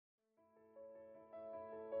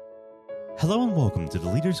Hello and welcome to the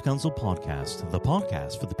Leaders Council podcast, the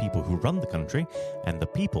podcast for the people who run the country and the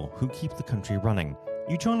people who keep the country running.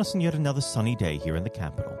 You join us on yet another sunny day here in the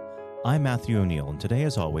capital. I'm Matthew O'Neill, and today,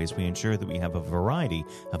 as always, we ensure that we have a variety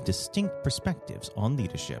of distinct perspectives on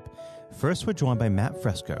leadership. First, we're joined by Matt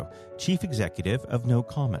Fresco, Chief Executive of No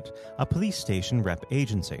Comment, a police station rep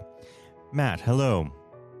agency. Matt, hello.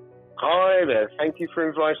 Hi there. Thank you for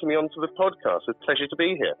inviting me onto the podcast. It's a pleasure to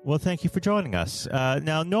be here. Well, thank you for joining us.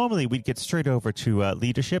 Now, normally we'd get straight over to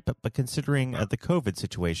leadership, but considering the COVID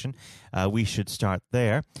situation, we should start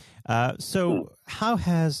there. So how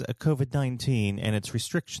has COVID-19 and its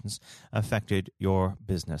restrictions affected your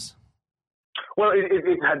business? Well,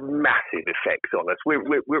 it had massive effects on us.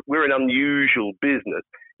 We're an unusual business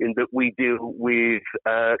in that we deal with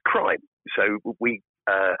crime. So we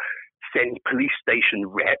send police station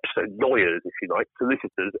reps, so lawyers, if you like,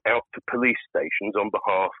 solicitors, out to police stations on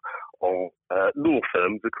behalf of law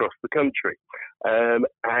firms across the country.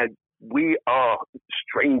 And we are,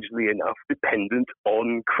 strangely enough, dependent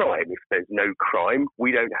on crime. If there's no crime,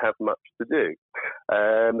 we don't have much to do.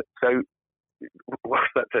 So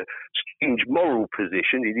whilst that's a strange moral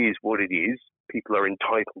position, it is what it is. People are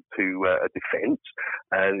entitled to a defence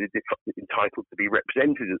and entitled to be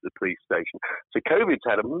represented at the police station. So COVID's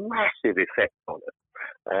had a massive effect on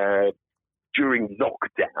us. During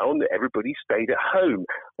lockdown, everybody stayed at home,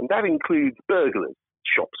 and that includes burglars.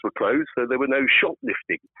 Shops were closed, so there were no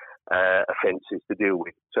shoplifting offences to deal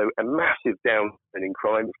with. So a massive downturn in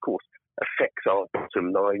crime, of course, affects our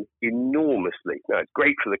bottom line enormously. Now, it's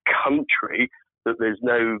great for the country that there's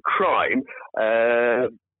no crime,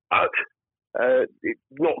 but it's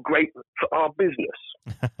not great for our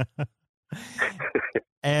business.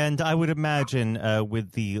 And I would imagine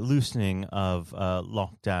with the loosening of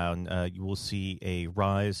lockdown, you will see a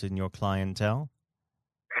rise in your clientele?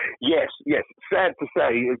 Yes. Sad to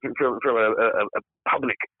say, from a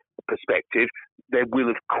public perspective, there will,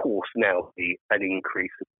 of course, now be an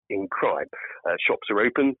increase in crime. Shops are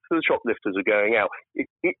open, so the shoplifters are going out.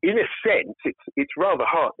 In a sense, it's rather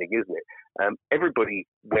heartening, isn't it? Everybody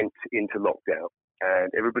went into lockdown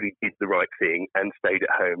and everybody did the right thing and stayed at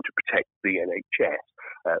home to protect the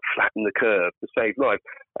NHS, flatten the curve to save lives.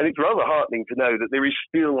 And it's rather heartening to know that there is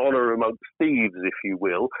still honour amongst thieves, if you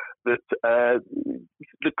will, that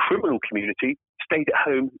the criminal community stayed at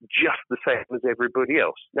home just the same as everybody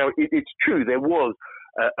else. Now, it's true, there was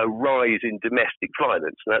a rise in domestic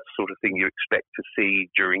violence, and that's the sort of thing you expect to see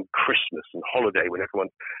during Christmas and holiday when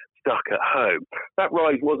everyone's stuck at home. That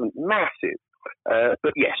rise wasn't massive,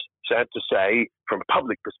 but yes, sad to say, from a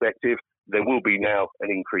public perspective, there will be now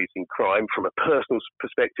an increase in crime. From a personal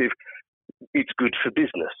perspective, it's good for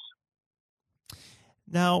business.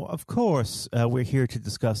 Now, of course, we're here to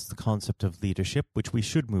discuss the concept of leadership, which we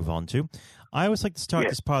should move on to. I always like to start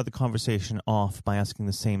this part of the conversation off by asking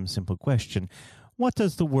the same simple question. What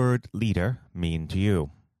does the word leader mean to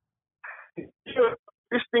you? Sure.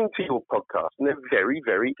 Listening to your podcast, and they're very,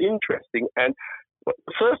 very interesting. And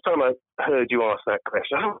the first time I heard you ask that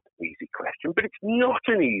question, I thought it was an easy question, but it's not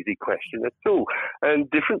an easy question at all. And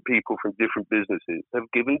different people from different businesses have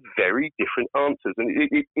given very different answers. And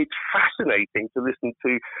it's fascinating to listen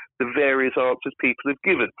to the various answers people have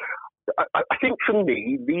given. I think for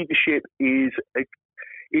me, leadership is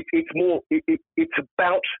it's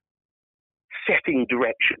about setting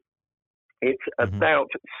direction. It's about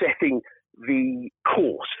setting the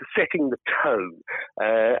course, setting the tone,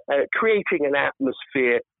 creating an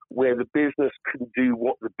atmosphere where the business can do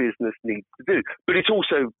what the business needs to do. But it's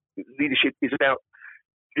also, leadership is about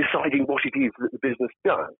deciding what it is that the business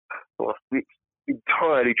does. Well, it's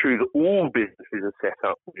entirely true that all businesses are set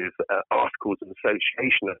up with articles of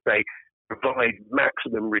association that say provide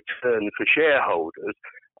maximum return for shareholders.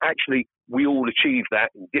 Actually, we all achieve that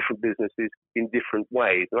in different businesses in different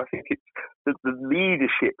ways. And I think it's the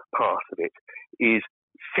leadership part of it is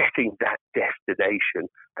setting that destination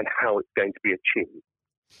and how it's going to be achieved.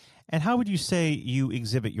 And how would you say you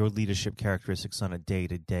exhibit your leadership characteristics on a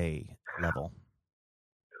day-to-day level?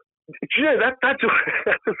 You know,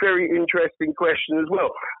 that's a very interesting question as well.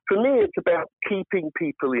 For me, it's about keeping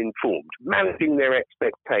people informed, managing their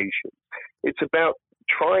expectations. It's about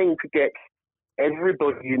trying to get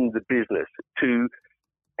everybody in the business to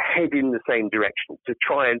head in the same direction, to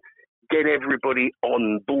try and get everybody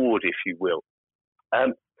on board, if you will.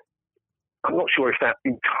 I'm not sure if that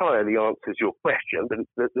entirely answers your question, but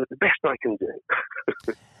it's the best I can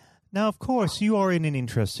do. Now, of course, you are in an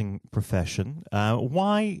interesting profession.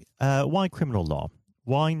 Why criminal law?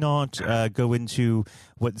 Why not go into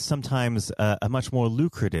what sometimes a much more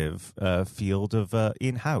lucrative field of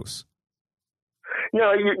in-house?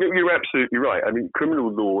 No, you're absolutely right. I mean,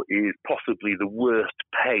 criminal law is possibly the worst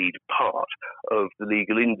paid part of the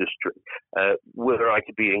legal industry. Whether I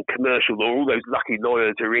could be in commercial law, all those lucky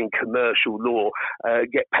lawyers who are in commercial law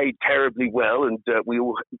get paid terribly well, and we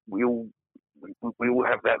all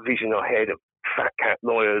have that vision in our head of fat cat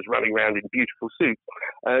lawyers running around in beautiful suits.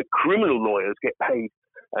 Criminal lawyers get paid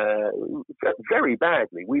very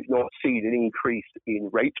badly. We've not seen an increase in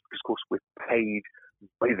rates because, of course, we're paid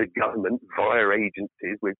by the government via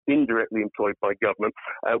agencies. We're indirectly employed by government.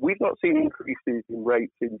 We've not seen increases in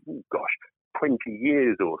rates in, 20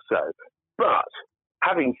 years or so. But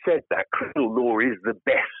having said that, criminal law is the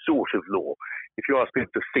best sort of law. If you ask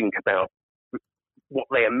people to think about what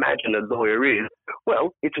they imagine a lawyer is,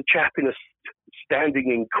 well, it's a chap standing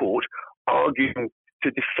in court arguing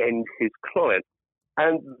to defend his client.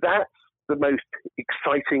 And that's the most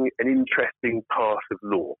exciting and interesting part of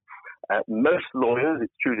law. Most lawyers,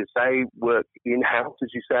 it's true to say, work in-house, as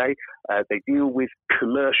you say. They deal with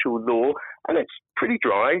commercial law, and it's pretty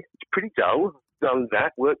dry, it's pretty dull. Done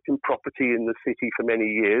that, worked in property in the city for many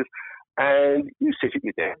years, and you sit at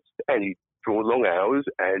your desk and you draw long hours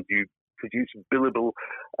and you produce billable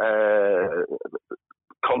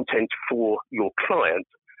content for your client.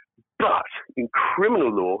 But in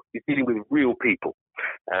criminal law, you're dealing with real people.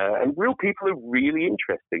 And real people are really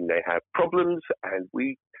interesting. They have problems, and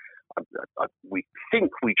we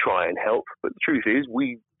think we try and help, but the truth is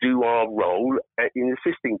we do our role in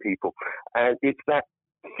assisting people. And it's that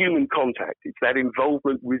human contact, it's that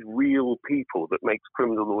involvement with real people that makes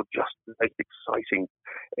criminal law just the most exciting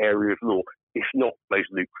area of law, if not most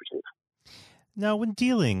lucrative. Now, when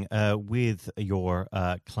dealing with your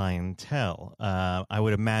clientele, I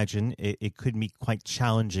would imagine it could be quite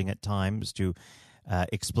challenging at times to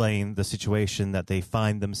explain the situation that they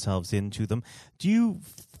find themselves in to them. Do you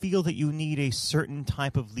feel that you need a certain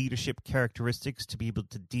type of leadership characteristics to be able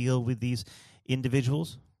to deal with these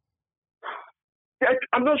individuals?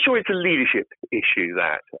 I'm not sure it's a leadership issue,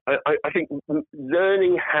 that. I think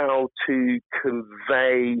learning how to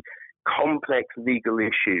convey complex legal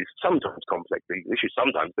issues, sometimes complex legal issues,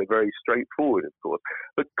 sometimes they're very straightforward, of course,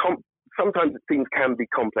 but sometimes things can be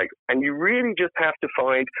complex, and you really just have to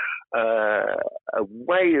find a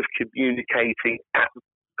way of communicating at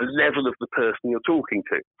the level of the person you're talking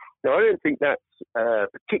to. Now, I don't think that's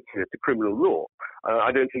particular to criminal law.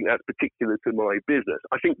 I don't think that's particular to my business.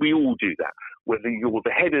 I think we all do that, whether you're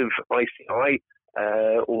the head of ICI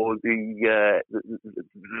or the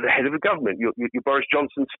head of a government, you're Boris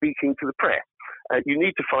Johnson speaking to the press. You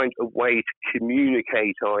need to find a way to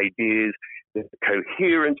communicate ideas that are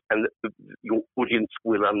coherent and that your audience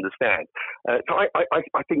will understand. So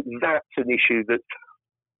I think that's an issue that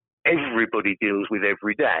everybody deals with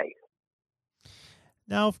every day.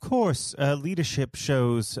 Now, of course, leadership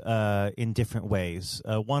shows in different ways.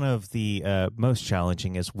 One of the most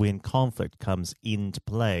challenging is when conflict comes into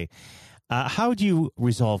play. How do you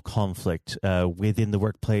resolve conflict within the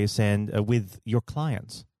workplace and with your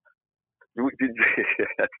clients?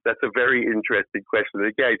 That's a very interesting question.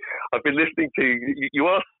 Again, I've been listening to you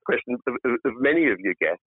ask questions of many of your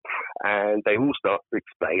guests, and they all start to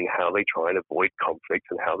explain how they try and avoid conflict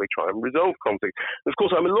and how they try and resolve conflict. And of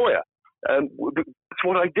course, I'm a lawyer. That's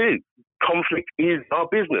what I do. Conflict is our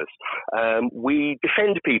business. We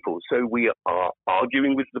defend people, so we are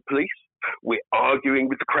arguing with the police, we're arguing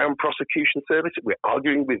with the Crown Prosecution Service, we're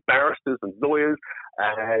arguing with barristers and lawyers,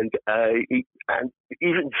 and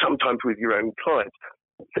even sometimes with your own clients.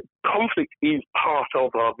 Conflict is part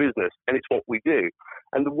of our business, and it's what we do.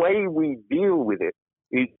 And the way we deal with it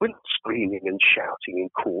is we're not screaming and shouting in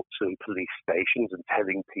courts and police stations and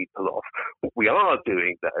telling people off. What we are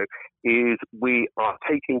doing, though, is we are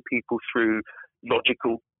taking people through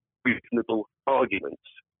logical, reasonable arguments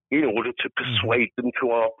in order to persuade them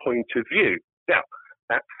to our point of view. Now,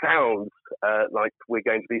 that sounds like we're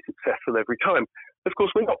going to be successful every time. Of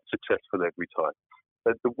course, we're not successful every time.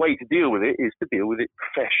 But the way to deal with it is to deal with it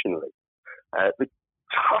professionally. The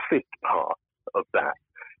toughest part of that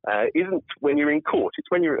isn't when you're in court, it's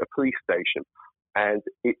when you're at a police station, and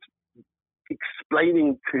it's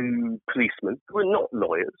explaining to policemen who are not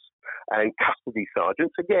lawyers and custody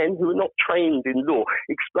sergeants, again, who are not trained in law,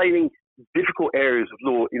 explaining difficult areas of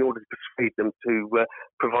law in order to persuade them to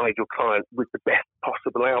provide your client with the best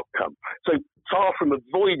possible outcome. So far from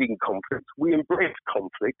avoiding conflict, we embrace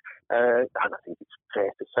conflict, and I think it's fair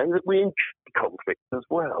to say that we enjoy conflict as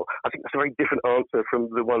well. I think that's a very different answer from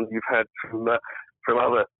the one you've had from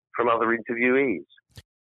other interviewees.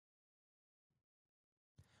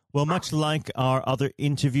 Well, much like our other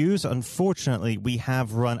interviews, unfortunately, we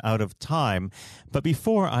have run out of time. But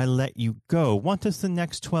before I let you go, what does the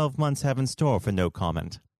next 12 months have in store for No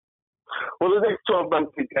Comment? Well, the next 12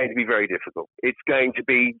 months is going to be very difficult. It's going to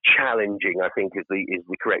be challenging, I think, is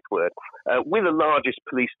the correct word. We're the largest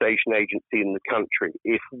police station agency in the country.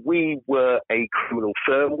 If we were a criminal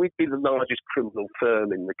firm, we'd be the largest criminal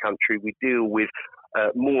firm in the country. We deal with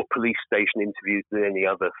more police station interviews than any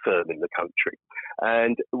other firm in the country.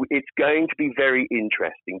 And it's going to be very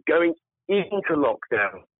interesting. Going into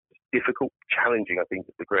lockdown, difficult, challenging, I think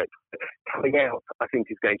is the correct word. Coming out, I think,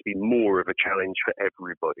 is going to be more of a challenge for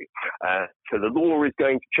everybody. So the law is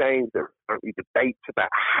going to change. There are currently debates about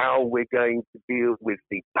how we're going to deal with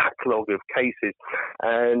the backlog of cases.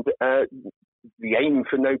 And the aim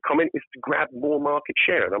for No Comment is to grab more market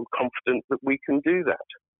share, and I'm confident that we can do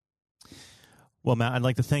that. Well, Matt, I'd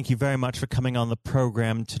like to thank you very much for coming on the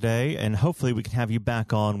program today, and hopefully we can have you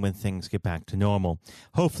back on when things get back to normal.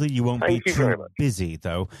 Hopefully you won't be too busy,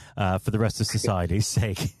 though, for the rest of society's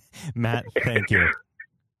sake. Matt, thank you.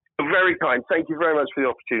 Very kind. Thank you very much for the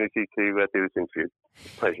opportunity to do this interview.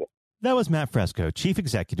 Pleasure. That was Matt Fresco, Chief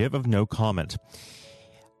Executive of No Comment.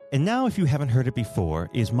 And now, if you haven't heard it before,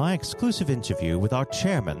 is my exclusive interview with our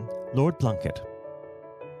chairman, Lord Blunkett.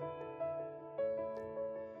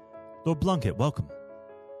 Lord Blunkett, welcome.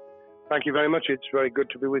 Thank you very much. It's very good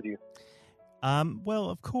to be with you. Well,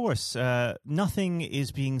 of course, nothing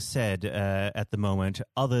is being said at the moment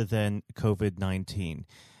other than COVID-19,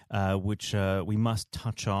 which we must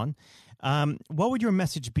touch on. What would your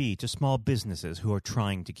message be to small businesses who are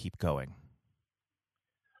trying to keep going?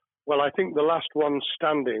 Well, I think the last ones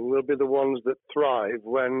standing will be the ones that thrive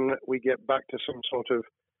when we get back to some sort of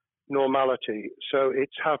normality. So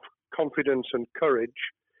it's have confidence and courage.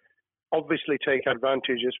 Obviously take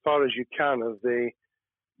advantage as far as you can of the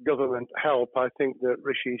government help. I think that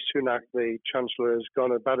Rishi Sunak, the Chancellor, has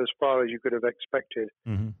gone about as far as you could have expected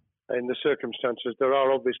in the circumstances. There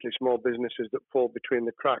are obviously small businesses that fall between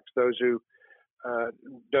the cracks. Those who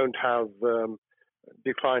don't have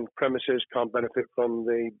defined premises can't benefit from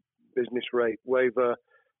the business rate waiver,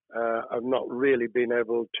 have not really been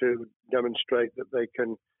able to demonstrate that they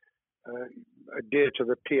can adhere to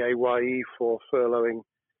the PAYE for furloughing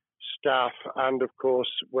staff, and of course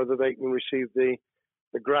whether they can receive the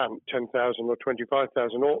grant, 10,000 or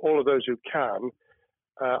 25,000. All of those who can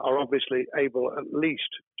are obviously able at least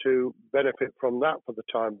to benefit from that for the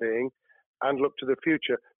time being and look to the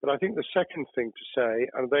future. But I think the second thing to say,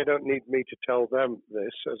 and they don't need me to tell them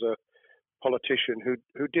this as a politician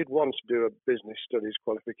who did once do a business studies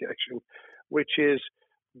qualification, which is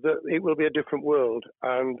that it will be a different world,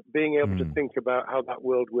 and being able to think about how that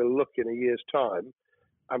world will look in a year's time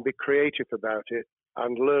and be creative about it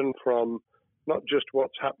and learn from not just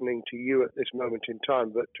what's happening to you at this moment in time,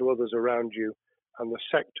 but to others around you and the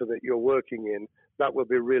sector that you're working in, that will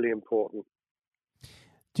be really important.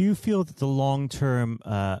 Do you feel that the long-term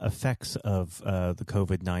effects of the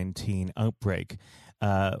COVID-19 outbreak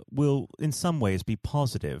will in some ways be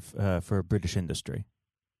positive for British industry?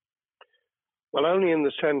 Well, only in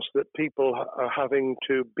the sense that people are having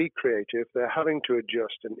to be creative, they're having to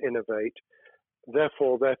adjust and innovate.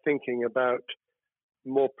 Therefore, they're thinking about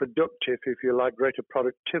more productive, if you like, greater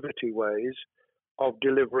productivity ways of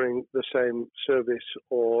delivering the same service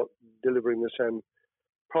or delivering the same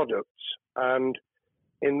products. And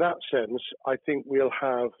in that sense, I think we'll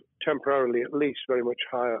have temporarily at least very much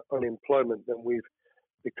higher unemployment than we've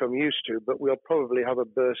become used to, but we'll probably have a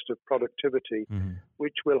burst of productivity,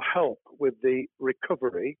 which will help with the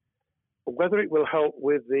recovery. Whether it will help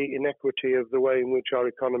with the inequity of the way in which our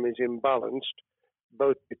economy is imbalanced,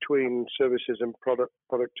 both between services and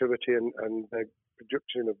productivity and the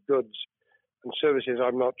production of goods and services,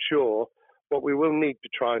 I'm not sure. What we will need to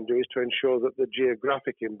try and do is to ensure that the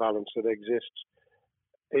geographic imbalance that exists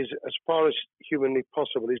is, as far as humanly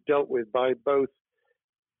possible, is dealt with by both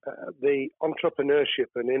the entrepreneurship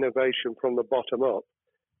and innovation from the bottom up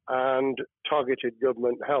and targeted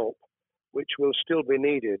government help, which will still be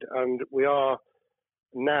needed. And we are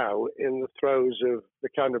now in the throes of the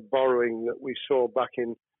kind of borrowing that we saw back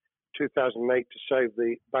in 2008 to save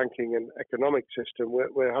the banking and economic system.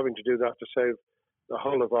 We're having to do that to save the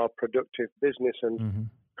whole of our productive business and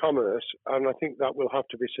commerce, and I think that will have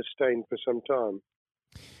to be sustained for some time.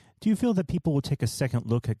 Do you feel that people will take a second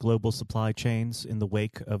look at global supply chains in the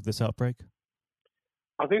wake of this outbreak?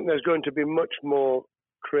 I think there's going to be much more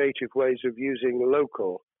creative ways of using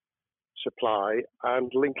local supply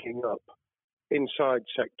and linking up inside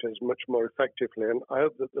sectors much more effectively. And I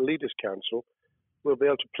hope that the Leaders' Council will be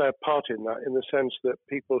able to play a part in that, in the sense that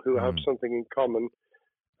people who have something in common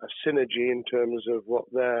a synergy in terms of what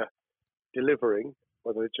they're delivering,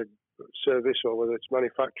 whether it's a service or whether it's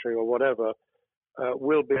manufacturing or whatever,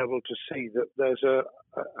 we'll be able to see that there's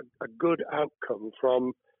a good outcome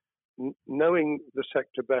from knowing the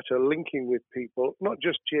sector better, linking with people, not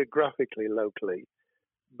just geographically, locally,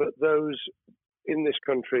 but those in this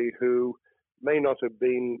country who may not have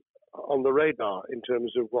been on the radar in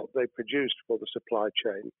terms of what they produced for the supply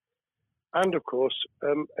chain. And of course,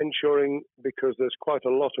 ensuring, because there's quite a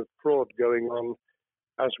lot of fraud going on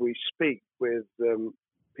as we speak with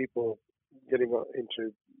people getting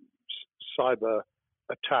into cyber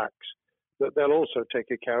attacks, that they'll also take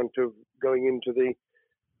account of going into the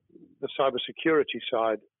cybersecurity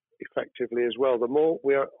side effectively as well. The more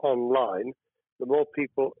we are online, the more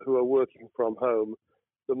people who are working from home,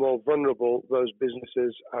 the more vulnerable those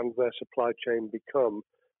businesses and their supply chain become.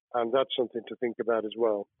 And that's something to think about as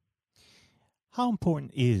well. How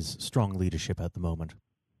important is strong leadership at the moment?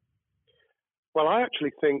 Well, I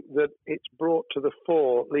actually think that it's brought to the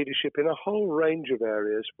fore leadership in a whole range of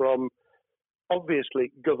areas, from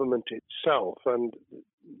obviously government itself, and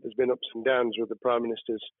there's been ups and downs with the Prime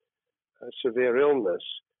Minister's severe illness,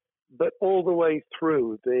 but all the way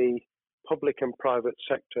through the public and private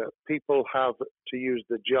sector, people have, to use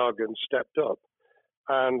the jargon, stepped up,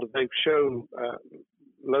 and they've shown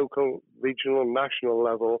local, regional, national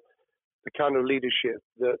level the kind of leadership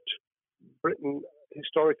that Britain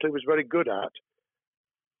historically was very good at.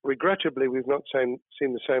 Regrettably, we've not seen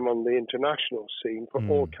the same on the international scene for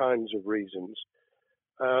all kinds of reasons,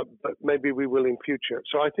 but maybe we will in future.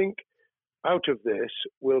 So I think out of this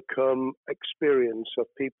will come experience of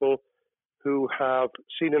people who have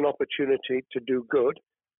seen an opportunity to do good,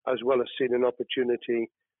 as well as seen an opportunity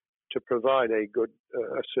to provide a good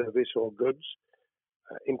service or goods,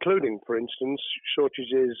 including, for instance,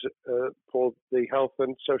 shortages for the health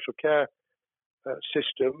and social care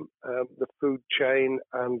system, the food chain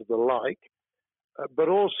and the like. But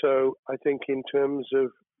also, I think in terms of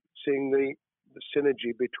seeing the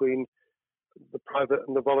synergy between the private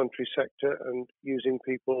and the voluntary sector and using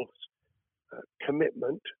people's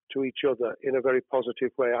commitment to each other in a very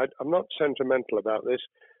positive way. I'm not sentimental about this.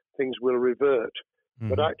 Things will revert.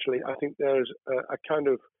 But actually, I think there's a kind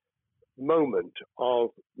of moment of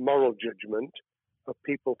moral judgment of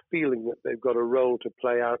people feeling that they've got a role to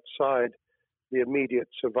play outside the immediate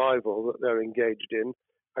survival that they're engaged in.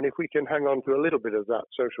 And if we can hang on to a little bit of that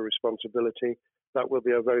social responsibility, that will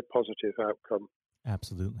be a very positive outcome.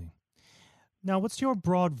 Absolutely. Now, what's your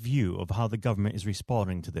broad view of how the government is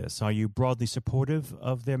responding to this? Are you broadly supportive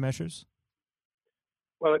of their measures?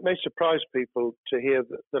 Well, it may surprise people to hear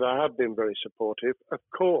that I have been very supportive. Of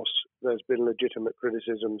course, there's been legitimate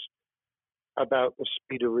criticisms about the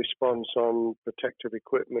speed of response on protective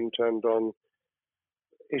equipment and on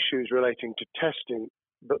issues relating to testing.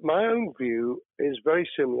 But my own view is very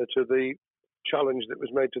similar to the challenge that was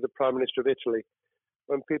made to the Prime Minister of Italy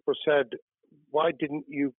when people said, why didn't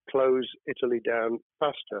you close Italy down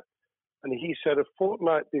faster? And he said, a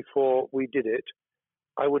fortnight before we did it,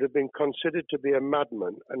 I would have been considered to be a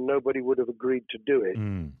madman and nobody would have agreed to do it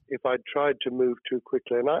if I'd tried to move too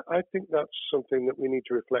quickly. And I think that's something that we need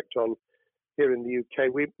to reflect on here in the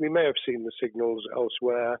UK. We may have seen the signals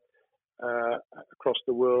elsewhere across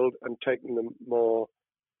the world and taken them more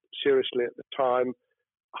seriously at the time.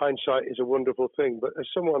 Hindsight is a wonderful thing, but as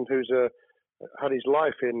someone who's had his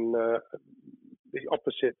life in the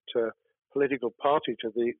opposite political party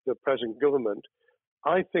to the present government,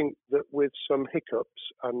 I think that with some hiccups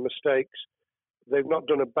and mistakes, they've not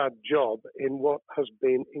done a bad job in what has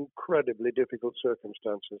been incredibly difficult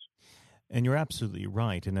circumstances. And you're absolutely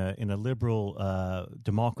right. In a liberal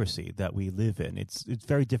democracy that we live in, it's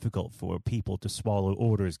very difficult for people to swallow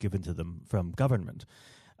orders given to them from government.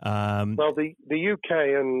 Well, the UK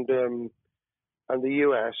and the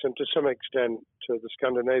US, and to some extent the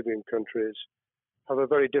Scandinavian countries, have a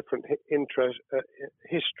very different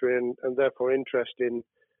history and therefore interest in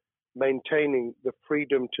maintaining the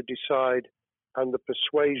freedom to decide and the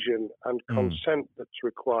persuasion and consent that's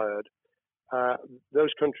required. Those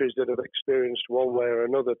countries that have experienced one way or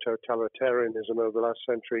another totalitarianism over the last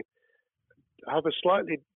century have a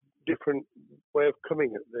slightly different way of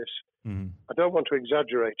coming at this. I don't want to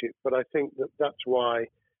exaggerate it, but I think that that's why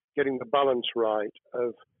getting the balance right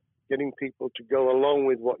of getting people to go along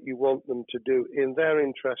with what you want them to do in their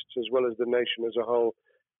interests as well as the nation as a whole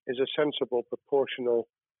is a sensible, proportional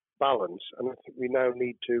balance. And I think we now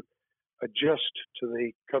need to adjust to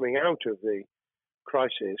the coming out of the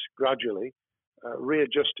crisis gradually,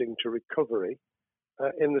 readjusting to recovery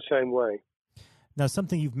in the same way. Now,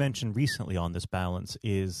 something you've mentioned recently on this balance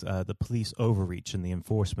is the police overreach in the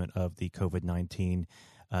enforcement of the COVID-19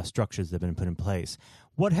 structures that have been put in place.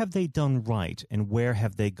 What have they done right, and where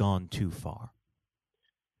have they gone too far?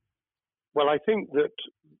 Well, I think that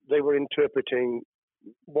they were interpreting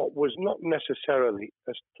what was not necessarily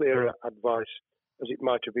as clear advice as it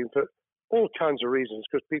might have been for all kinds of reasons,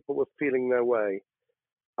 because people were feeling their way.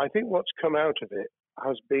 I think what's come out of it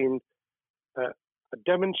has been a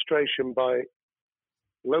demonstration by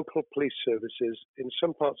local police services in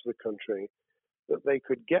some parts of the country that they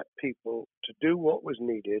could get people to do what was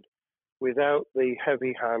needed without the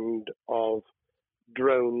heavy hand of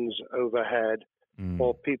drones overhead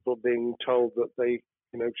or people being told that they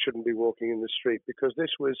shouldn't be walking in the street, because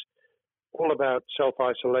this was all about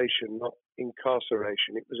self-isolation, not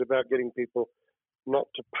incarceration. It was about getting people not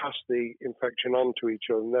to pass the infection on to each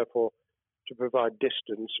other and therefore to provide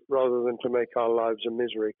distance rather than to make our lives a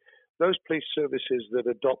misery. Those police services that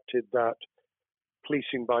adopted that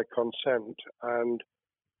policing by consent and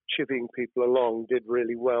chivying people along did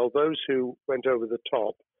really well. Those who went over the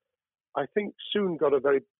top, I think, soon got a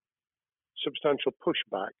very substantial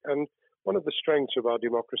pushback. And one of the strengths of our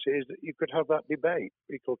democracy is that you could have that debate.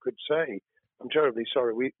 People could say, I'm terribly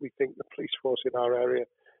sorry, we think the police force in our area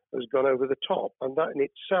has gone over the top. And that in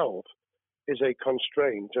itself is a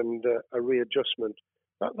constraint and a readjustment.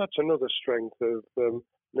 That's another strength of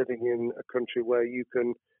living in a country where you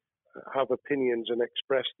can have opinions and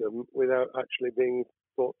express them without actually being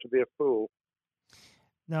thought to be a fool.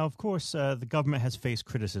 Now, of course, the government has faced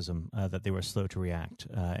criticism that they were slow to react,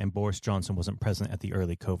 and Boris Johnson wasn't present at the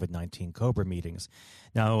early COVID-19 COBRA meetings.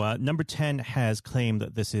 Now, Number 10 has claimed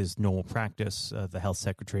that this is normal practice. The health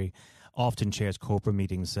secretary often chairs COBRA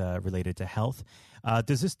meetings related to health.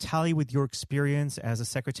 Does this tally with your experience as a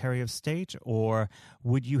Secretary of State, or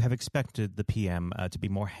would you have expected the PM to be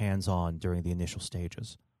more hands-on during the initial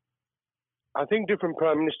stages? I think different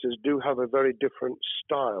prime ministers do have a very different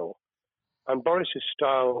style. And Boris's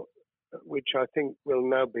style, which I think will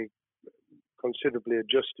now be considerably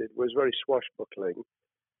adjusted, was very swashbuckling.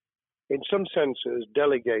 In some senses,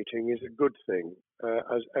 delegating is a good thing,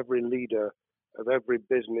 as every leader of every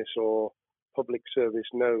business or public service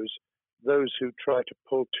knows. Those who try to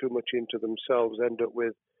pull too much into themselves end up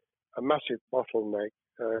with a massive bottleneck,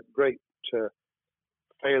 great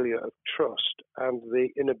failure of trust, and the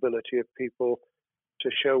inability of people to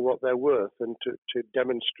show what they're worth and to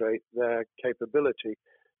demonstrate their capability.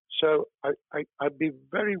 So I'd be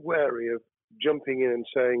very wary of jumping in and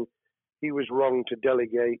saying he was wrong to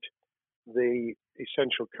delegate the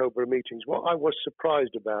essential COBRA meetings. What I was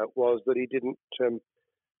surprised about was that he didn't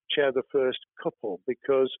chair the first couple,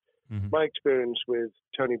 because my experience with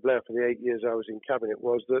Tony Blair for the 8 years I was in Cabinet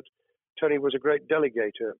was that Tony was a great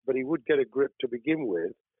delegator, but he would get a grip to begin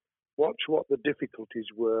with, watch what the difficulties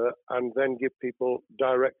were, and then give people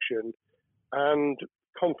direction and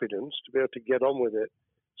confidence to be able to get on with it.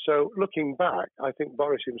 So looking back, I think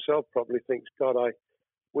Boris himself probably thinks, God, I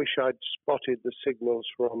wish I'd spotted the signals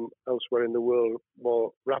from elsewhere in the world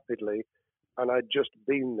more rapidly, and I'd just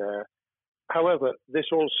been there. However, this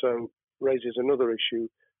also raises another issue.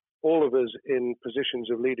 All of us in positions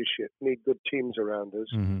of leadership need good teams around us.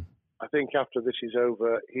 I think after this is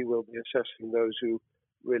over, he will be assessing those who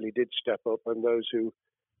really did step up and those who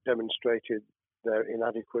demonstrated their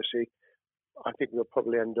inadequacy. I think we'll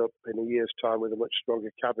probably end up in a year's time with a much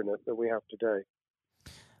stronger cabinet than we have today.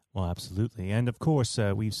 Well, absolutely. And of course,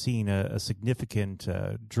 we've seen a significant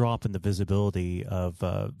drop in the visibility of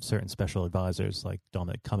certain special advisors like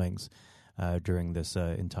Dominic Cummings during this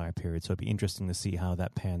entire period. So it'd be interesting to see how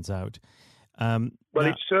that pans out.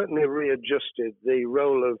 It's certainly readjusted the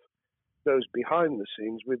role of those behind the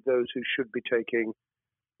scenes with those who should be taking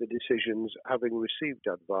the decisions, having received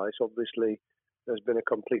advice. Obviously, there's been a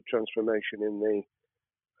complete transformation in the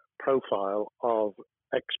profile of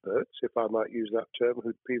experts, if I might use that term,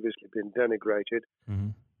 who'd previously been denigrated.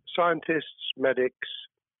 Scientists, medics,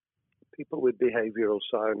 people with behavioral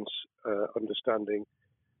science understanding.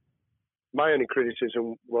 My only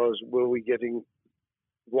criticism was, were we getting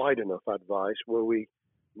wide enough advice? Were we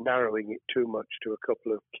narrowing it too much to a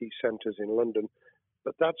couple of key centres in London?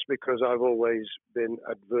 But that's because I've always been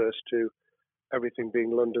adverse to everything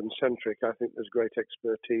being London-centric. I think there's great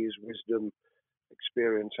expertise, wisdom,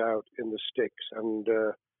 experience out in the sticks, and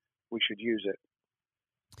we should use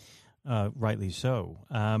it. Rightly so.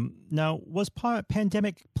 Now, was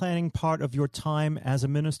pandemic planning part of your time as a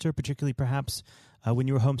minister, particularly perhaps when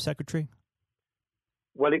you were Home Secretary?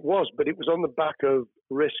 Well, it was, but it was on the back of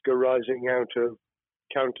risk arising out of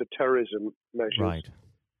counter-terrorism measures. Right.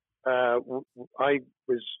 I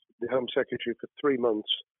was the Home Secretary for 3 months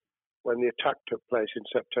when the attack took place in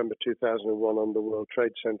September 2001 on the World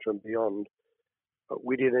Trade Center and beyond.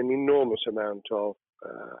 We did an enormous amount of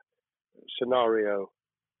scenario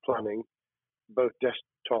planning, both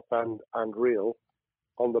desktop and real.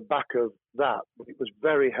 On the back of that, it was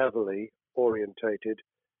very heavily orientated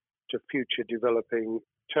to future developing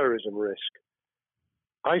terrorism risk.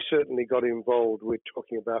 I certainly got involved with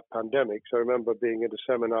talking about pandemics. I remember being at a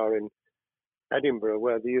seminar in Edinburgh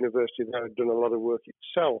where the university there had done a lot of work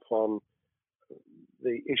itself on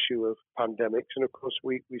the issue of pandemics. And of course,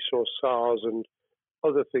 we saw SARS and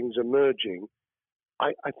other things emerging.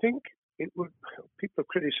 I think people have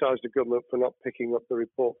criticized the government for not picking up the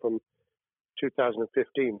report from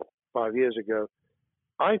 2015, 5 years ago.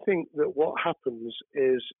 I think that what happens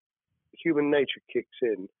is human nature kicks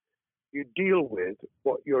in. You deal with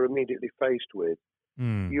what you're immediately faced with.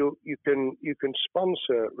 You can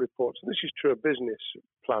sponsor reports, and this is true of business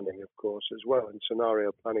planning, of course, as well, and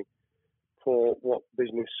scenario planning for what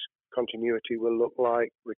business continuity will look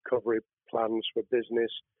like, recovery plans for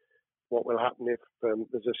business, what will happen if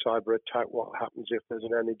there's a cyber attack, what happens if there's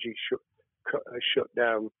an energy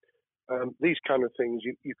shutdown. These kind of things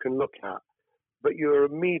you can look at, but you're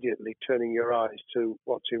immediately turning your eyes to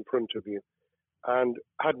what's in front of you. And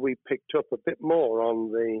had we picked up a bit more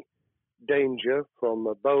on the danger from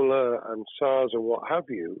Ebola and SARS and what have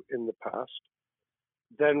you in the past,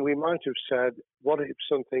 then we might have said, what if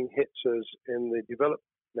something hits us in the developed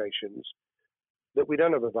nations that we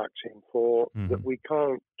don't have a vaccine for, that we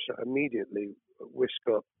can't immediately whisk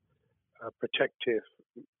up protective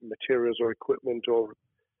materials or equipment, or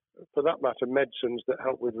for that matter, medicines that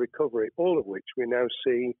help with recovery, all of which we now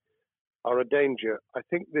see are a danger. I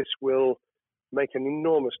think this will make an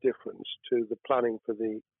enormous difference to the planning for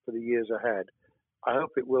the years ahead. I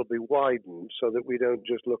hope it will be widened so that we don't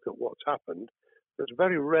just look at what's happened, but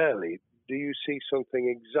very rarely do you see something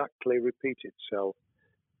exactly repeat itself.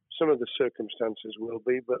 Some of the circumstances will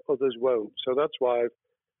be, but others won't. So that's why I've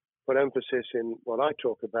put emphasis in what I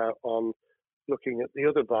talk about on looking at the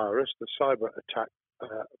other virus, the cyber attack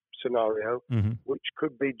scenario, which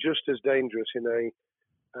could be just as dangerous in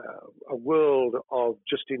a world of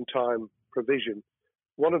just-in-time provision.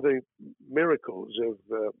 One of the miracles of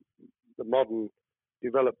the modern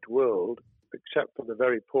developed world, except for the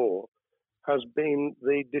very poor, has been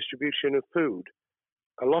the distribution of food.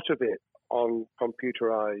 A lot of it on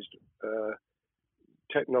computerized,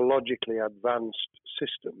 technologically advanced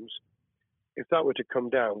systems. If that were to come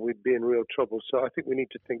down, we'd be in real trouble. So I think we need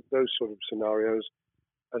to think those sort of scenarios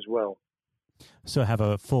as well. So have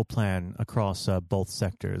a full plan across both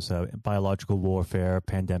sectors, biological warfare,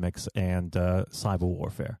 pandemics, and cyber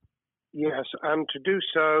warfare. Yes, and to do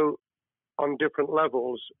so on different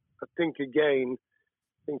levels. I think, again,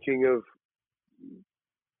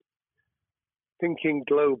 thinking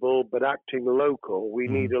global but acting local, we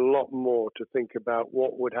need a lot more to think about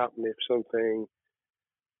what would happen if something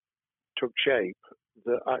took shape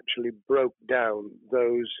that actually broke down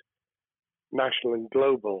those national and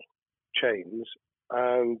global chains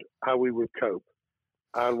and how we would cope.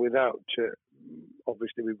 And without,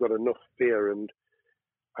 obviously, we've got enough fear and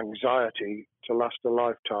anxiety to last a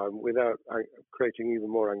lifetime. Without creating even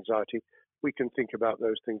more anxiety, we can think about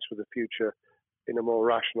those things for the future in a more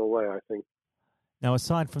rational way, I think. Now,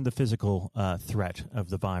 aside from the physical threat of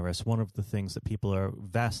the virus, one of the things that people are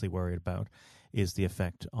vastly worried about is the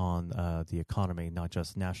effect on the economy, not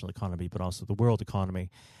just national economy, but also the world economy.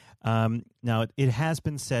 Now, it has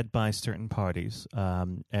been said by certain parties,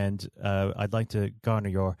 and I'd like to garner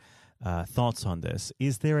your thoughts on this.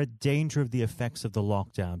 Is there a danger of the effects of the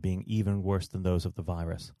lockdown being even worse than those of the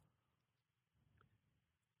virus?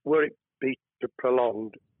 Were it be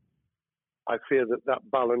prolonged, I fear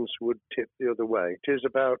that balance would tip the other way. It is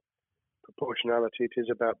about proportionality. It is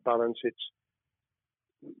about balance. It's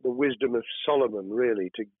the wisdom of Solomon,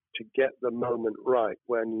 really, to get the moment right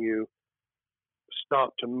when you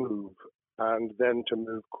start to move and then to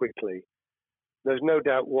move quickly. There's no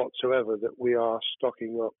doubt whatsoever that we are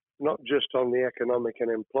stocking up, not just on the economic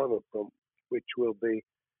and employment front, which will be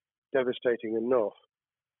devastating enough,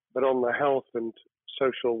 but on the health and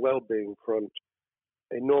social well-being front,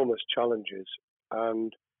 enormous challenges.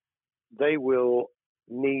 And they will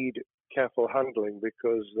need careful handling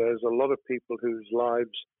because there's a lot of people whose lives,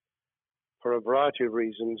 for a variety of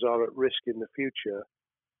reasons, are at risk in the future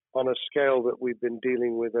on a scale that we've been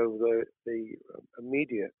dealing with over the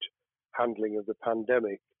immediate handling of the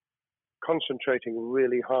pandemic, concentrating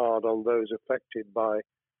really hard on those affected by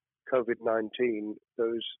COVID-19,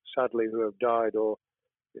 those sadly who have died or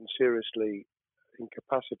been seriously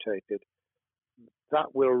incapacitated.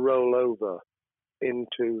 That will roll over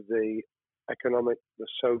into the economic, the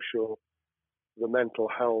social, the mental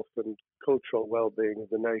health and cultural well-being of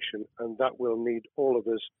the nation, and that will need all of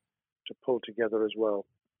us to pull together as well.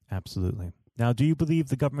 Absolutely. Now, do you believe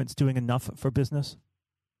the government's doing enough for business?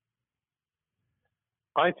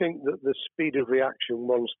 I think that the speed of reaction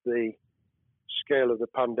once the scale of the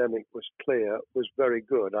pandemic was clear was very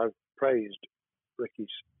good. I've praised Rishi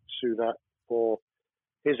Sunak for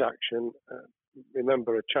his action.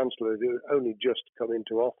 Remember, a chancellor who had only just come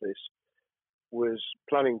into office was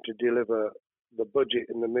planning to deliver the budget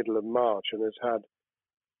in the middle of March and has had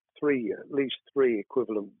at least three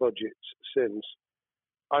equivalent budgets since.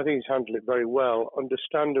 I think he's handled it very well.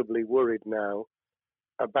 Understandably worried now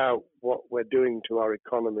about what we're doing to our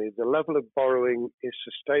economy. The level of borrowing is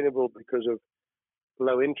sustainable because of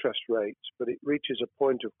low interest rates, but it reaches a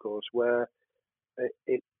point, of course, where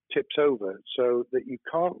it tips over so that you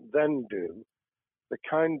can't then do the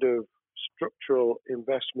kind of structural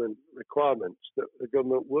investment requirements that the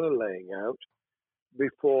government were laying out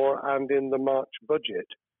before and in the March budget.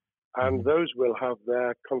 And those will have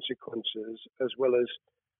their consequences as well as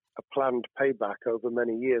a planned payback over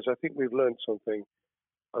many years. I think we've learned something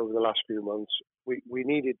over the last few months. We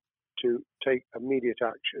needed to take immediate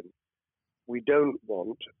action. We don't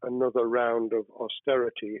want another round of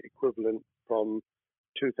austerity equivalent from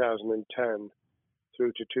 2010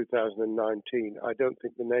 through to 2019. I don't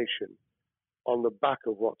think the nation, on the back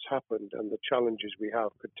of what's happened and the challenges we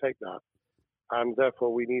have, could take that. And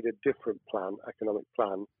therefore, we need a different plan, economic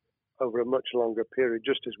plan, over a much longer period,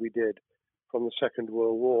 just as we did from the Second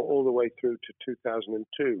World War all the way through to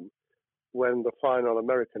 2002, when the final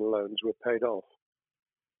American loans were paid off.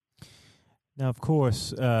 Now, of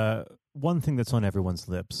course, one thing that's on everyone's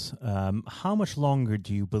lips, how much longer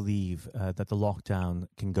do you believe that the lockdown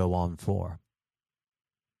can go on for?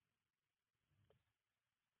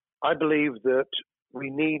 I believe that we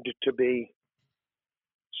need to be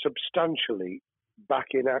substantially back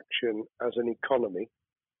in action as an economy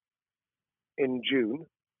in June.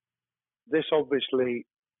 This obviously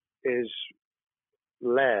is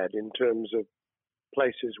led in terms of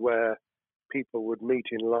places where people would meet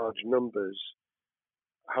in large numbers,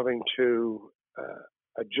 having to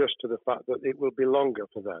adjust to the fact that it will be longer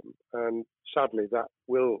for them. And sadly, that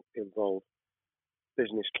will involve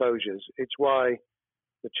business closures. It's why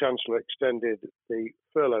the Chancellor extended the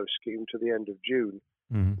furlough scheme to the end of June.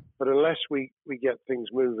 Mm-hmm. But unless we get things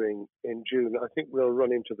moving in June, I think we'll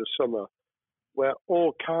run into the summer where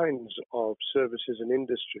all kinds of services and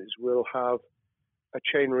industries will have a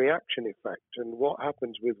chain reaction effect. And what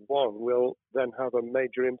happens with one will then have a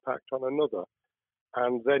major impact on another.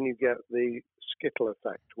 And then you get the skittle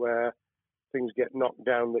effect where things get knocked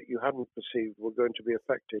down that you hadn't perceived were going to be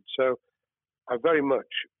affected. So I very much,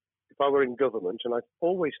 if I were in government, and I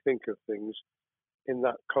always think of things in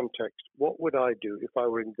that context, what would I do if I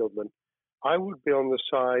were in government? I would be on the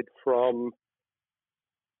side from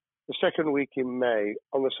the second week in May,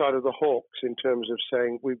 on the side of the hawks in terms of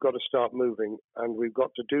saying we've got to start moving, and we've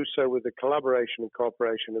got to do so with the collaboration and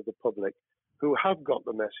cooperation of the public who have got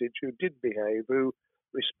the message, who did behave, who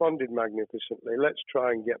responded magnificently. Let's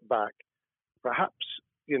try and get back, perhaps,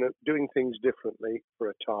 doing things differently for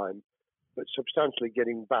a time, but substantially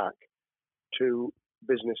getting back to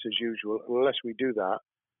business as usual. And unless we do that,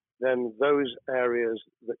 then those areas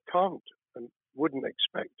that can't and wouldn't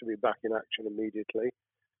expect to be back in action immediately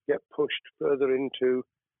get pushed further into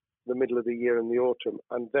the middle of the year and the autumn,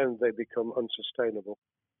 and then they become unsustainable.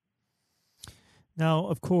 Now,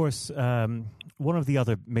 of course, one of the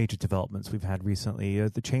other major developments we've had recently are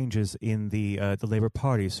the changes in the Labour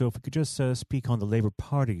Party. So if we could just speak on the Labour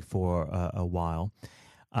Party for a while.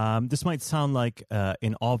 This might sound like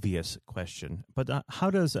an obvious question, but how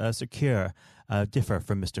does Secure differ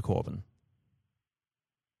from Mr. Corbyn?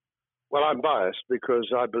 Well, I'm biased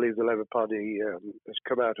because I believe the Labour Party has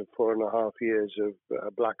come out of 4.5 years of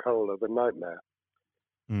a black hole of a nightmare,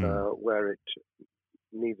 where it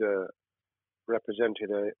neither represented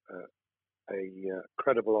a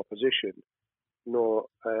credible opposition nor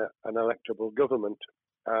an electable government,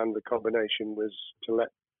 and the combination was to let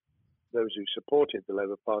those who supported the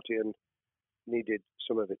Labour Party and needed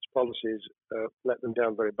some of its policies let them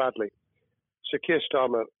down very badly. Sir Keir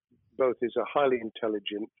Starmer both is a highly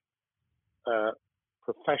intelligent,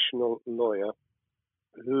 professional lawyer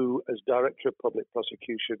who, as Director of Public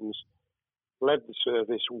Prosecutions, led the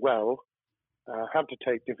service well, had to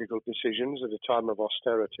take difficult decisions at a time of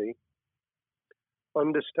austerity,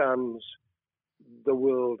 understands the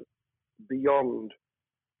world beyond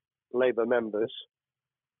Labour members,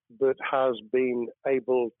 but has been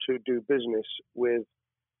able to do business with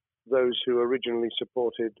those who originally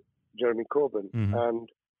supported Jeremy Corbyn and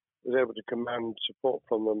was able to command support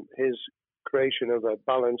from them. His creation of a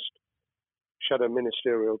balanced shadow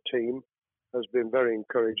ministerial team has been very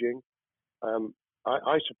encouraging.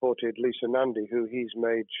 I supported Lisa Nandy, who he's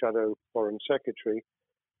made Shadow Foreign Secretary,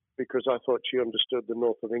 because I thought she understood the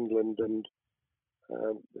north of England and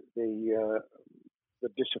the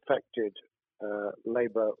disaffected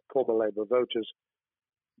former Labour voters.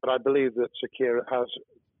 But I believe that Sir Keir has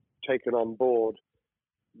taken on board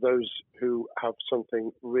those who have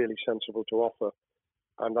something really sensible to offer,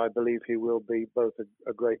 and I believe he will be both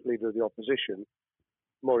a great leader of the opposition.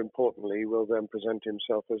 More importantly, he will then present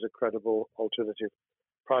himself as a credible alternative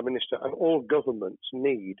Prime Minister, and all governments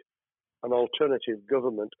need an alternative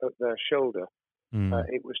government at their shoulder.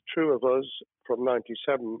 It was true of us from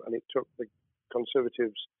 97, and it took the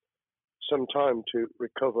Conservatives some time to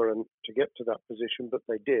recover and to get to that position, but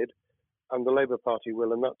they did, and the Labour Party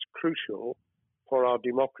will, and that's crucial for our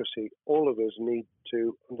democracy. All of us need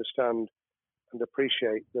to understand and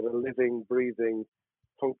appreciate that a living, breathing,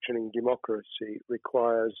 functioning democracy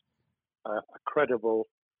requires a credible,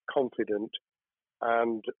 confident,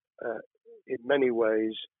 and in many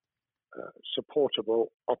ways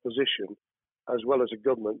supportable opposition, as well as a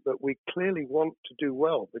government that we clearly want to do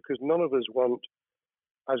well, because none of us want,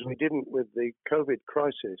 as we didn't with the COVID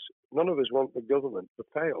crisis, none of us want the government to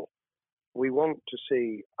fail. We want to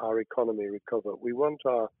see our economy recover. We want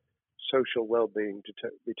our social well-being to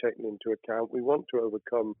be taken into account. We want to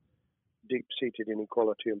overcome deep-seated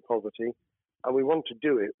inequality and poverty, and we want to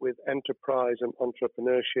do it with enterprise and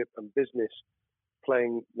entrepreneurship and business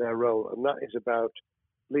playing their role, and that is about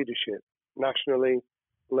leadership nationally,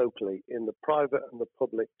 locally, in the private and the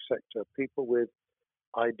public sector, people with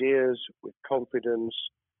ideas, with confidence,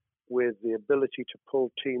 with the ability to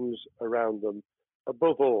pull teams around them,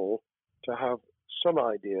 above all, to have some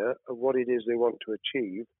idea of what it is they want to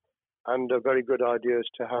achieve and a very good idea as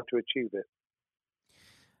to how to achieve it.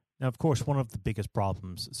 Now, of course, one of the biggest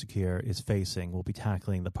problems Sir Keir is facing will be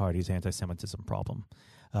tackling the party's anti-Semitism problem.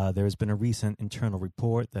 There has been a recent internal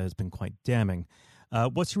report that has been quite damning.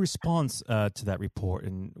 What's your response to that report,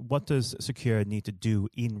 and what does Sir Keir need to do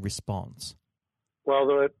in response? Well,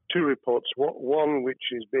 there are two reports. One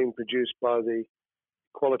which is being produced by the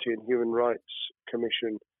Equality and Human Rights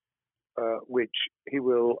Commission, which he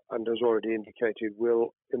will, and has already indicated,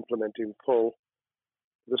 will implement in full.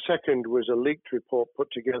 The second was a leaked report put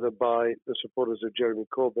together by the supporters of Jeremy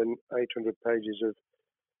Corbyn, 800 pages of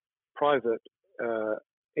private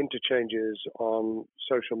interchanges on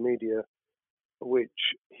social media, which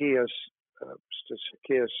he has,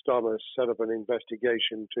 Keir Starmer, set up an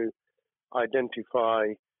investigation to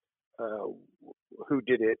identify who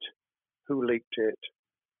did it, who leaked it,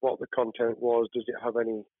 what the content was, does it have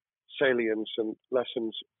any salience and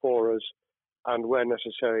lessons for us, and where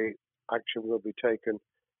necessary, action will be taken.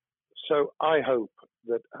 So I hope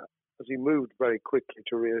that as he moved very quickly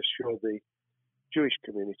to reassure the Jewish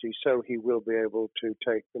community, so he will be able to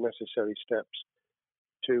take the necessary steps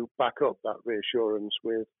to back up that reassurance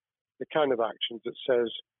with the kind of actions that says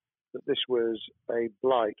that this was a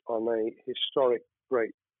blight on a historic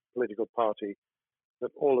great political party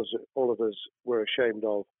that all of us were ashamed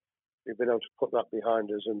of. We've been able to put that behind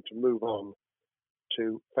us and to move on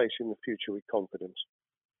to facing the future with confidence.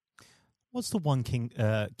 What's the one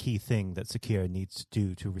key thing that Sir Keir needs to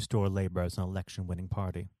do to restore Labour as an election-winning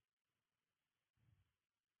party?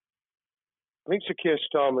 I think Sir Keir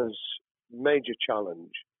Starmer's major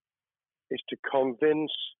challenge is to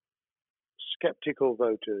convince sceptical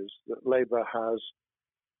voters that Labour has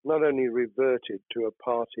not only reverted to a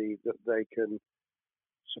party that they can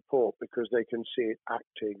support because they can see it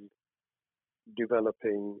acting,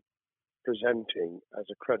 developing, presenting as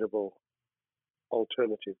a credible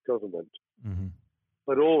alternative government,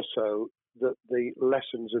 but also that the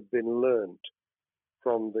lessons have been learned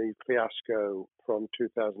from the fiasco from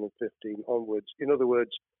 2015 onwards. In other words,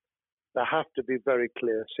 there have to be very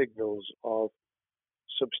clear signals of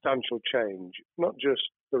substantial change, not just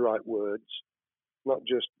the right words, not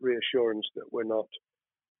just reassurance that we're not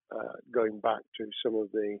going back to some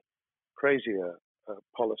of the crazier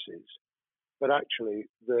policies, but actually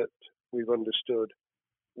that we've understood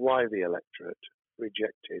why the electorate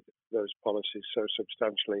rejected those policies so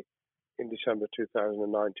substantially in December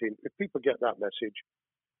 2019. If people get that message,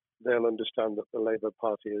 they'll understand that the Labour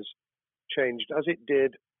Party has changed, as it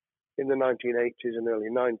did in the 1980s and early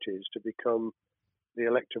 90s, to become the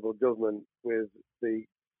electable government with the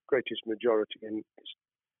greatest majority and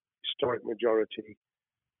historic majority,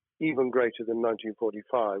 even greater than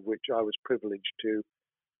 1945, which I was privileged to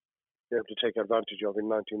be able to take advantage of in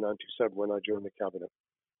 1997 when I joined the cabinet.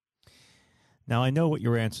 Now, I know what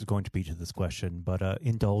your answer is going to be to this question, but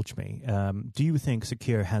indulge me. Do you think Sir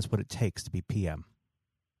Keir has what it takes to be PM?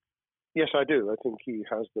 Yes, I do. I think he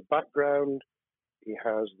has the background, he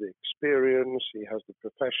has the experience, he has the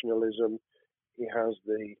professionalism, he has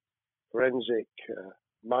the forensic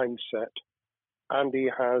mindset, and he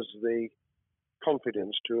has the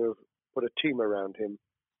confidence to have put a team around him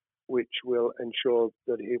which will ensure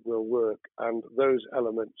that it will work. And those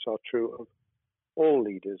elements are true of all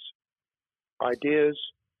leaders. Ideas,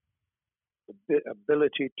 the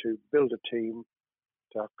ability to build a team,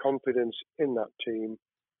 to have confidence in that team,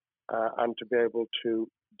 and to be able to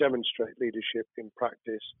demonstrate leadership in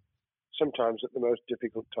practice, sometimes at the most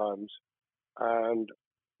difficult times. And,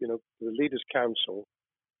 the Leaders' Council,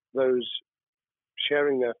 those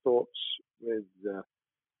sharing their thoughts with the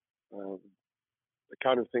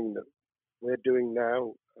kind of thing that we're doing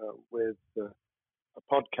now with a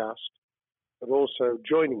podcast, but also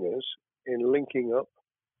joining us in linking up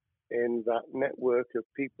in that network of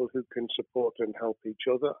people who can support and help each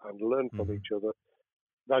other and learn from each other.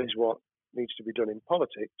 That is what needs to be done in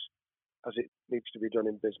politics as it needs to be done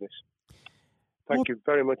in business. Thank you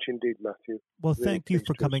very much indeed, Matthew. Well, thank you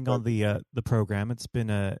for coming on the program. It's been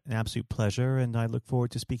an absolute pleasure, and I look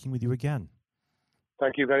forward to speaking with you again.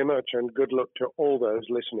 Thank you very much, and good luck to all those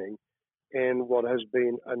listening in what has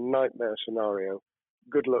been a nightmare scenario.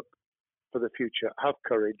 Good luck for the future. Have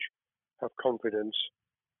courage, have confidence,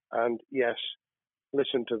 and yes,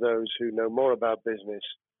 listen to those who know more about business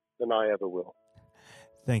than I ever will.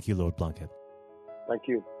 Thank you, Lord Blunkett. Thank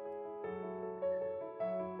you.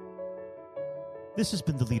 This has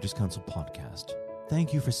been the Leaders' Council podcast.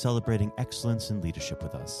 Thank you for celebrating excellence in leadership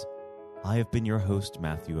with us. I have been your host,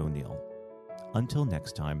 Matthew O'Neill. Until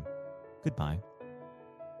next time, goodbye.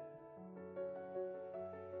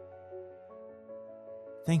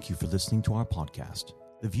 Thank you for listening to our podcast.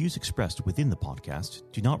 The views expressed within the podcast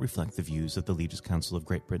do not reflect the views of the Leaders' Council of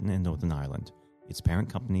Great Britain and Northern Ireland, its parent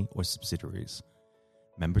company or subsidiaries,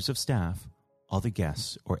 members of staff, other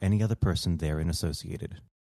guests, or any other person therein associated.